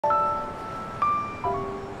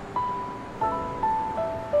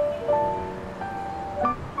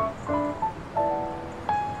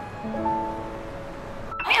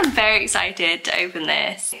very excited to open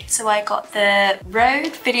this. So I got the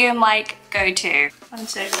Rode Video Mic Go 2. I'm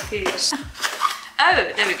so confused.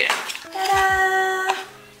 Oh, there we go. Ta-da!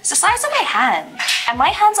 It's the size of my hand, and my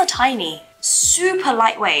hands are tiny. Super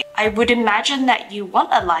lightweight. I would imagine that you want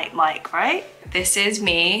a light mic, right? This is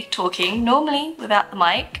me talking normally without the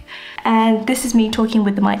mic, and this is me talking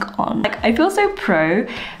with the mic on. Like, I feel so pro,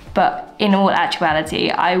 but in all actuality,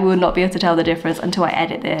 I will not be able to tell the difference until I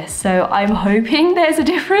edit this. So I'm hoping there's a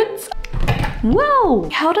difference. Whoa!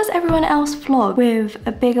 How does everyone else vlog with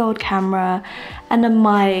a big old camera and a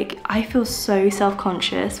mic? I feel so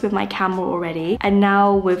self-conscious with my camera already, and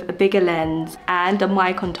now with a bigger lens and a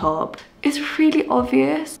mic on top. It's really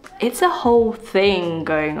obvious. It's a whole thing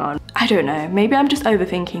going on. I don't know, maybe I'm just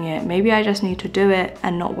overthinking it. Maybe I just need to do it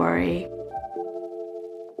and not worry.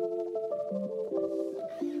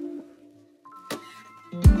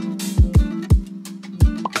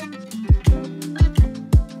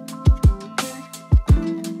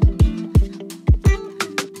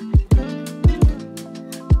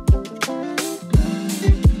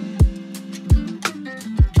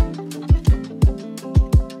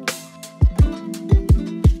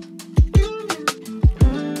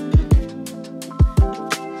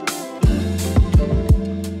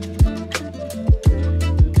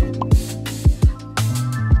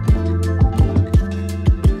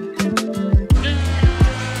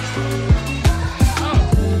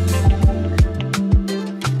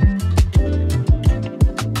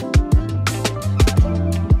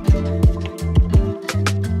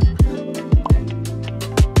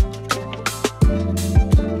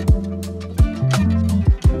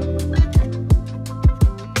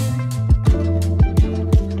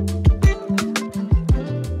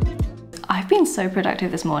 So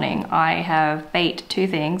productive this morning. I have baked 2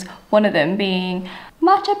 things, one of them being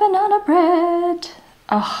matcha banana bread.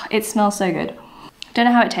 Oh, it smells so good. Don't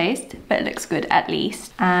know how it tastes, but it looks good at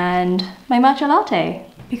least. And my matcha latte,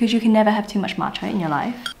 because you can never have too much matcha in your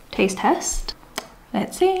life. Taste test.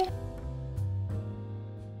 Let's see.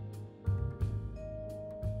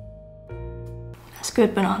 That's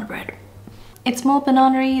good banana bread. It's more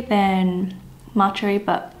banana-y than matcha-y,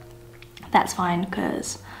 but that's fine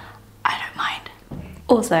because I don't mind.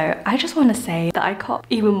 Also, I just want to say that I cut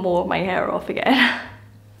even more of my hair off again.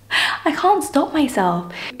 I can't stop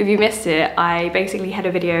myself. If you missed it, I basically had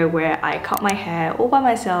a video where I cut my hair all by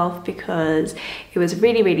myself because it was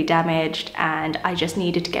really damaged and I just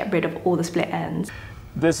needed to get rid of all the split ends.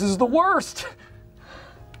 This is the worst!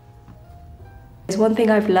 There's one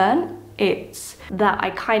thing I've learned. It's that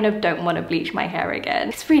I kind of don't want to bleach my hair again.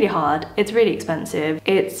 It's really hard, it's really expensive.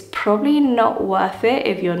 It's probably not worth it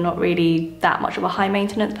if you're not really that much of a high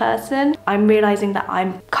maintenance person. I'm realizing that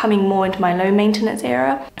I'm coming more into my low maintenance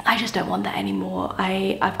era. I just don't want that anymore.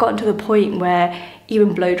 I've gotten to the point where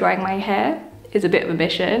even blow drying my hair is a bit of a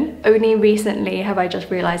mission. Only recently have I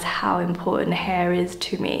just realized how important hair is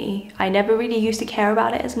to me. I never really used to care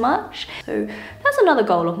about it as much. So that's another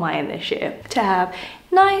goal of mine this year, to have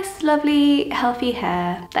nice, lovely, healthy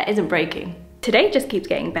hair that isn't breaking. Today just keeps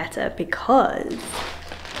getting better because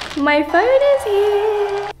my phone is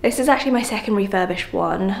here. This is actually my second refurbished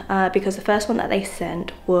one because the first one that they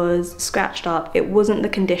sent was scratched up. It wasn't the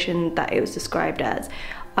condition that it was described as.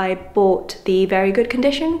 I bought the very good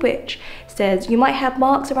condition, which says you might have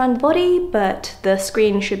marks around the body, but the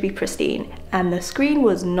screen should be pristine. And the screen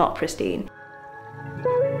was not pristine.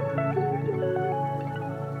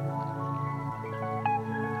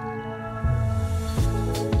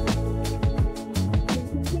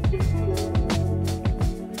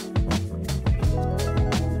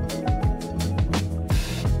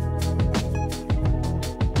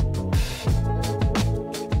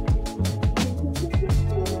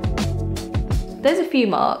 There's a few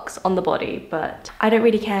marks on the body, but I don't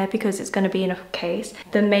really care because it's going to be in a case.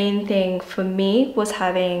 The main thing for me was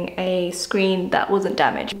having a screen that wasn't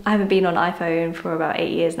damaged. I haven't been on iPhone for about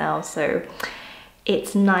 8 years now, so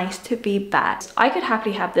it's nice to be back. I could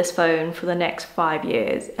happily have this phone for the next 5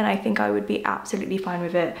 years and I think I would be absolutely fine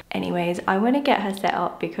with it. Anyways, I want to get her set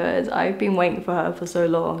up because I've been waiting for her for so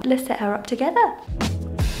long. Let's set her up together.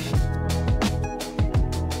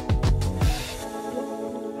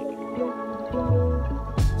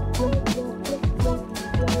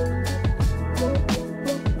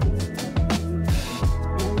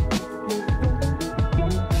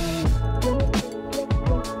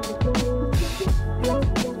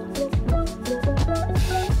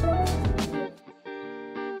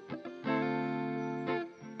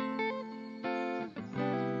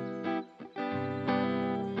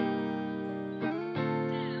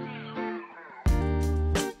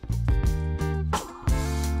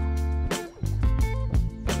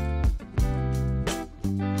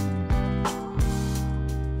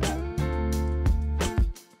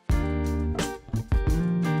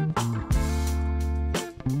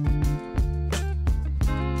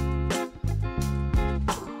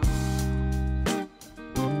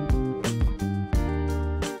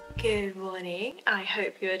 I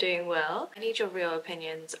hope you're doing well. I need your real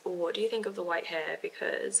opinions. What do you think of the white hair?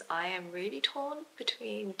 Because I am really torn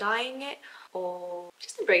between dyeing it or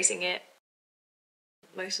just embracing it.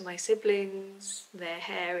 Most of my siblings, their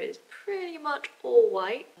hair is pretty much all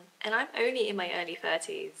white, and I'm only in my early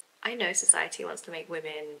 30s. I know society wants to make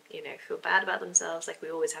women, feel bad about themselves, like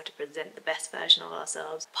we always have to present the best version of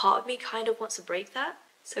ourselves. Part of me kind of wants to break that.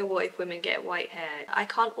 So what if women get white hair? I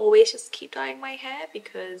can't always just keep dyeing my hair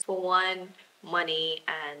because, for one, money,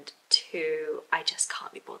 and two, I just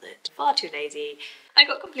can't be bothered. Far too lazy. I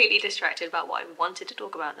got completely distracted about what I wanted to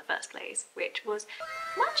talk about in the first place, which was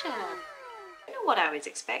matcha. I don't know what I was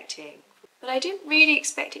expecting, but I didn't really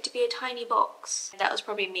expect it to be a tiny box. That was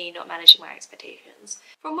probably me not managing my expectations.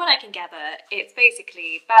 From what I can gather, it's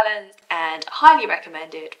basically balanced and highly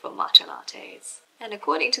recommended for matcha lattes. And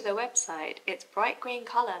according to the website, its bright green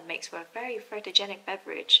colour makes for a very photogenic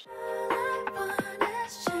beverage.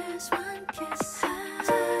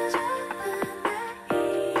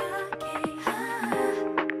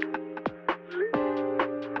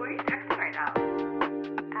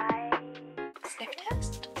 Sniff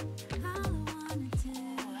test? Oh,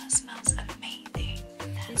 that smells amazing.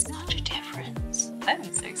 There's such a difference. I'm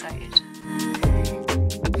so excited.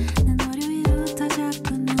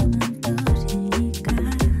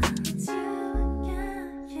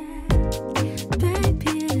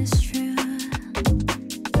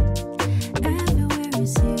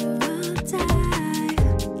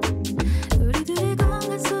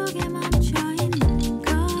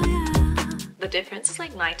 Difference is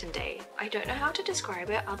like night and day. I don't know how to describe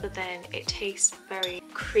it other than it tastes very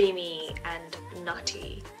creamy and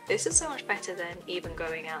nutty. This is so much better than even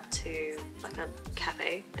going out to like a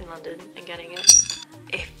cafe in London and getting it.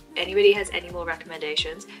 If anybody has any more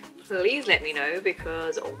recommendations, please let me know,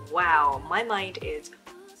 because wow, my mind is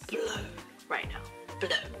blown right now.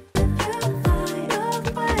 Blown.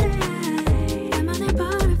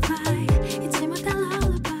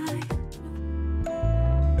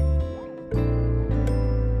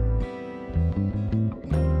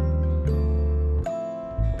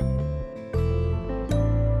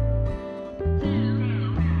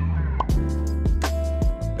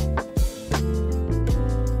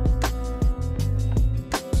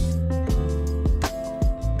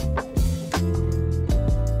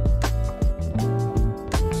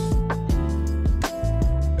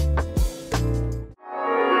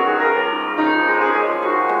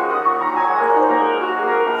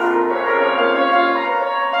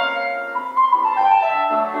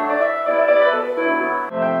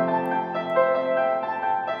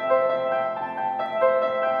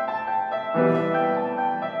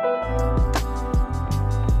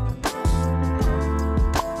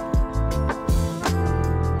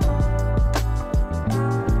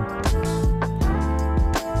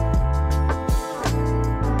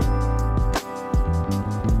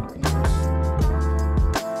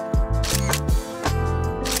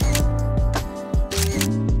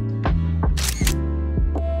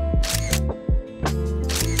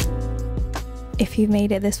 If you've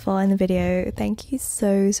made it this far in the video, thank you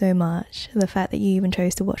so much. The fact that you even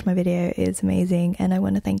chose to watch my video is amazing, and I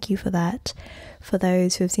want to thank you for that. For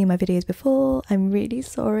those who have seen my videos before, I'm really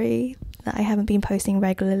sorry that I haven't been posting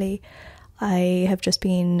regularly. I have just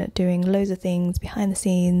been doing loads of things behind the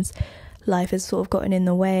scenes. Life has sort of gotten in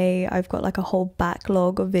the way. I've got like a whole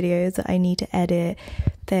backlog of videos that I need to edit.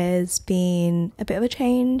 There's been a bit of a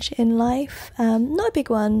change in life, not a big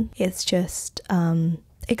one, it's just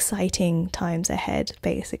exciting times ahead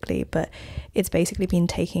basically, but it's basically been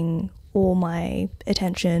taking all my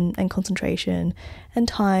attention and concentration and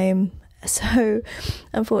time, so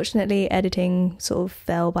unfortunately editing sort of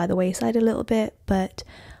fell by the wayside a little bit, but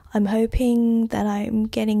I'm hoping that I'm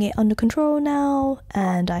getting it under control now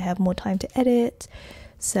and I have more time to edit.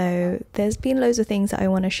 So there's been loads of things that I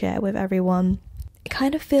want to share with everyone. It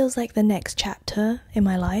kind of feels like the next chapter in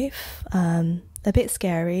my life, a bit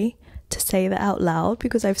scary to say that out loud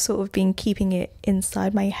because I've sort of been keeping it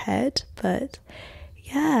inside my head, but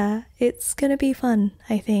yeah, it's gonna be fun,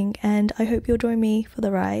 I think, and I hope you'll join me for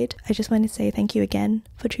the ride. I just wanted to say thank you again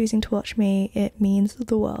for choosing to watch me. It means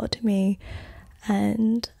the world to me,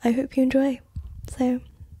 and I hope you enjoy. So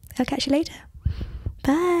I'll catch you later.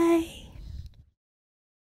 Bye.